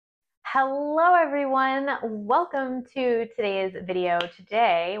Hello everyone, welcome to today's video.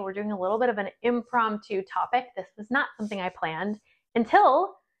 Today we're doing a little bit of an impromptu topic. This was not something I planned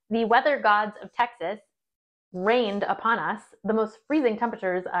until the weather gods of Texas rained upon us the most freezing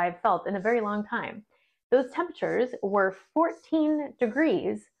temperatures I've felt in a very long time. Those temperatures were 14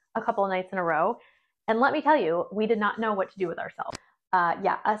 degrees a couple of nights in a row, and let me tell you, we did not know what to do with ourselves.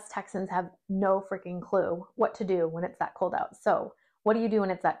 Yeah, us Texans have no freaking clue what to do when it's that cold out. So what do you do when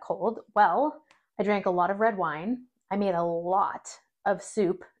it's that cold? Well, I drank a lot of red wine. I made a lot of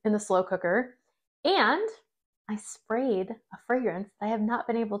soup in the slow cooker, and I sprayed a fragrance I have not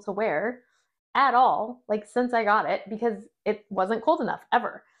been able to wear at all, like since I got it, because it wasn't cold enough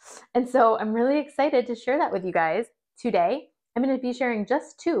ever. And so I'm really excited to share that with you guys today. I'm going to be sharing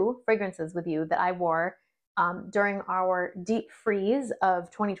just 2 fragrances with you that I wore during our deep freeze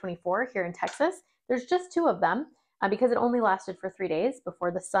of 2024 here in Texas. There's just 2 of them because it only lasted for 3 days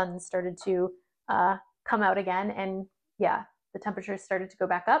before the sun started to come out again. And yeah, the temperatures started to go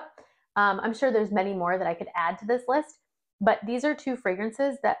back up. I'm sure there's many more that I could add to this list, but these are 2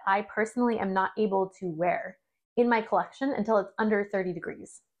 fragrances that I personally am not able to wear in my collection until it's under 30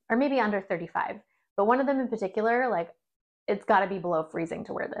 degrees or maybe under 35. But one of them in particular, like, it's got to be below freezing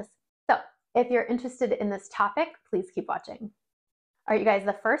to wear this. So if you're interested in this topic, please keep watching. All right, you guys,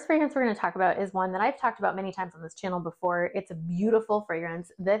 the first fragrance we're going to talk about is one that I've talked about many times on this channel before. It's a beautiful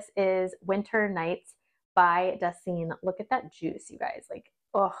fragrance. This is Winter Nights by DASEIN. Look at that juice, you guys. Like,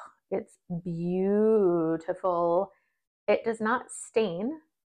 oh, it's beautiful. It does not stain,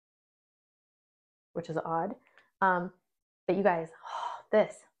 which is odd. But you guys, oh,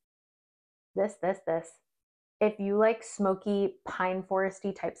 this. If you like smoky, pine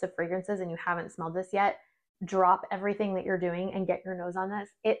foresty types of fragrances and you haven't smelled this yet, drop everything that you're doing and get your nose on this.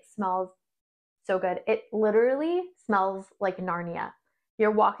 It smells so good. It literally smells like Narnia.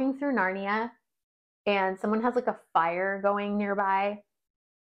 You're walking through Narnia and someone has like a fire going nearby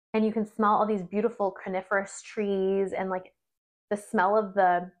and you can smell all these beautiful coniferous trees and like the smell of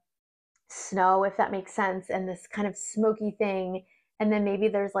the snow, if that makes sense, and this kind of smoky thing. And then maybe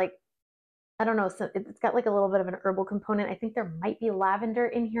there's like, I don't know, so it's got like a little bit of an herbal component. I think there might be lavender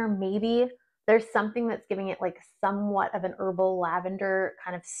in here, maybe. There's something that's giving it like somewhat of an herbal lavender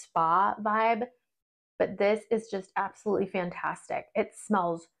kind of spa vibe. But this is just absolutely fantastic. It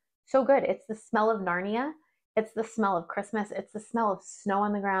smells so good. It's the smell of Narnia. It's the smell of Christmas. It's the smell of snow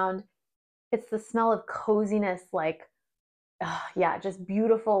on the ground. It's the smell of coziness, like, yeah, just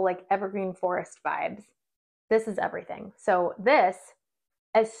beautiful, like evergreen forest vibes. This is everything. So this,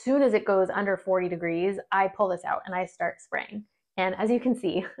 as soon as it goes under 40 degrees, I pull this out and I start spraying. And as you can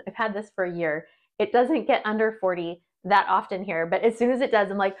see, I've had this for a year. It doesn't get under 40 that often here, but as soon as it does,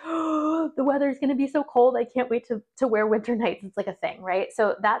 I'm like, oh, the weather's gonna be so cold. I can't wait to wear Winter Nights. It's like a thing, right?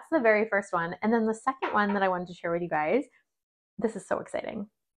 So that's the very first one. And then the second one that I wanted to share with you guys, this is so exciting.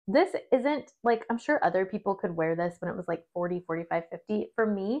 This isn't like, I'm sure other people could wear this when it was like 40, 45, 50. For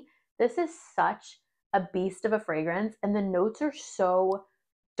me, this is such a beast of a fragrance, and the notes are so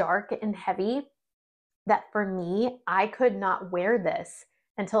dark and heavy that for me, I could not wear this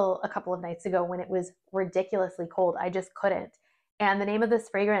until a couple of nights ago when it was ridiculously cold. I just couldn't. And the name of this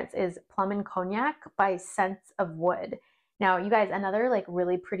fragrance is Plum and Cognac by Scents of Wood. Now, you guys, another like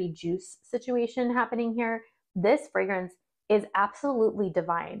really pretty juice situation happening here. This fragrance is absolutely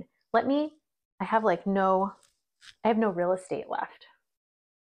divine. I have no real estate left.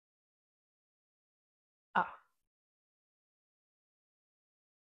 Oh.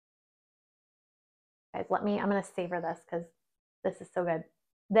 Guys, I'm gonna savor this because this is so good.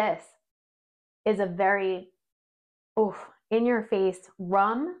 This is a very, in your face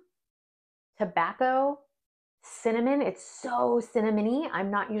rum, tobacco, cinnamon. It's so cinnamony. I'm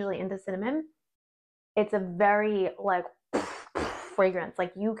not usually into cinnamon. It's a very like fragrance.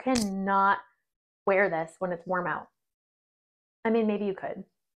 Like, you cannot wear this when it's warm out. I mean, maybe you could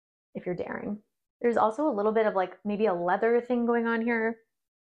if you're daring. There's also a little bit of like maybe a leather thing going on here.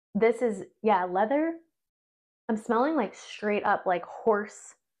 This is, yeah, leather. I'm smelling like straight up like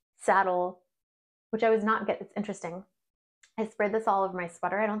horse saddle, which I was not getting. It's interesting. I sprayed this all over my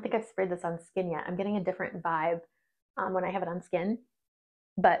sweater. I don't think I've sprayed this on skin yet. I'm getting a different vibe when I have it on skin.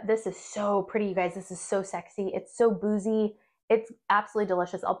 But this is so pretty, you guys. This is so sexy. It's so boozy. It's absolutely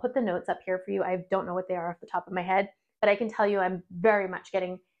delicious. I'll put the notes up here for you. I don't know what they are off the top of my head, but I can tell you I'm very much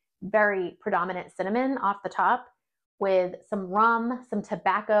getting very predominant cinnamon off the top with some rum, some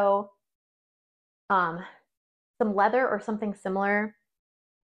tobacco, some leather or something similar.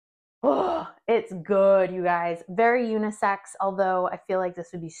 Oh, it's good, you guys. Very unisex, although I feel like this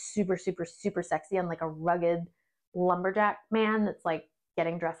would be super, super, super sexy on like a rugged lumberjack man that's like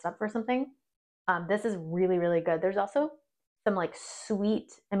getting dressed up for something. This is really, really good. There's also some like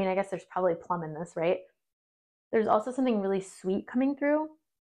sweet, I mean, I guess there's probably plum in this, right? There's also something really sweet coming through.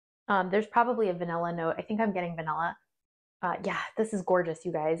 There's probably a vanilla note. I think I'm getting vanilla. Yeah, this is gorgeous,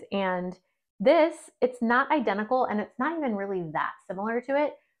 you guys. And this, it's not identical and it's not even really that similar to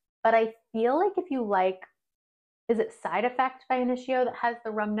it. But I feel like if you like, is it Side Effect by Initio that has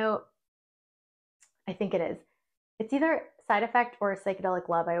the rum note? I think it is. It's either Side Effect or Psychedelic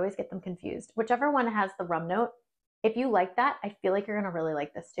Love. I always get them confused. Whichever one has the rum note, if you like that, I feel like you're going to really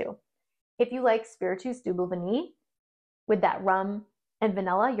like this too. If you like Spiritus Double Vanille with that rum and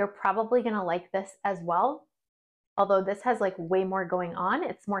vanilla, you're probably going to like this as well. Although this has like way more going on.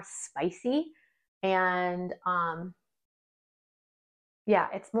 It's more spicy and yeah,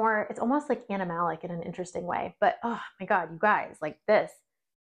 it's almost like animalic in an interesting way. But oh my God, you guys, like this.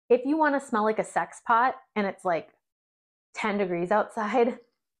 If you want to smell like a sex pot and it's like 10 degrees outside,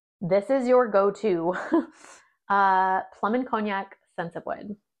 this is your go-to. Plum and Cognac, Scents of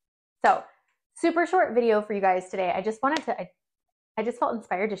Wood. So super short video for you guys today. I just felt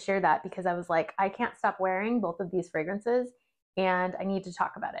inspired to share that because I was like, I can't stop wearing both of these fragrances and I need to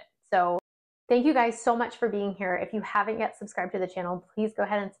talk about it. So thank you guys so much for being here. If you haven't yet subscribed to the channel, please go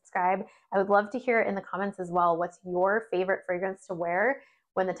ahead and subscribe. I would love to hear in the comments as well, what's your favorite fragrance to wear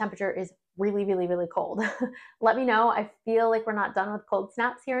when the temperature is really, really, really cold? Let me know. I feel like we're not done with cold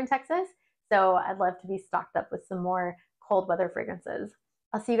snaps here in Texas. So I'd love to be stocked up with some more cold weather fragrances.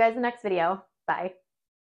 I'll see you guys in the next video. Bye.